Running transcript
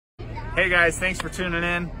Hey guys, thanks for tuning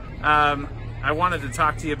in. I wanted to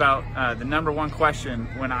talk to you about the number one question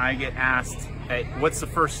when I get asked, hey, what's the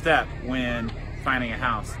first step when finding a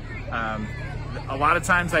house? A lot of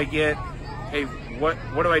times I get, hey, what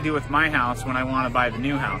do I do with my house when I want to buy the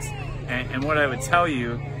new house? And what I would tell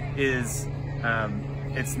you is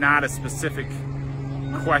it's not a specific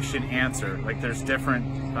question answer. Like, there's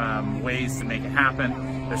different ways to make it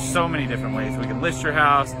happen. There's so many different ways. We can list your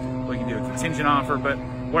house, we can do a contingent offer, but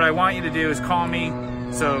what I want you to do is call me.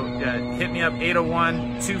 So hit me up,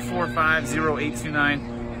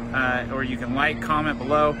 801-245-0829, or you can like, comment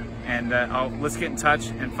below, and let's get in touch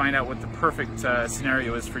and find out what the perfect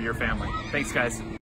scenario is for your family. Thanks, guys.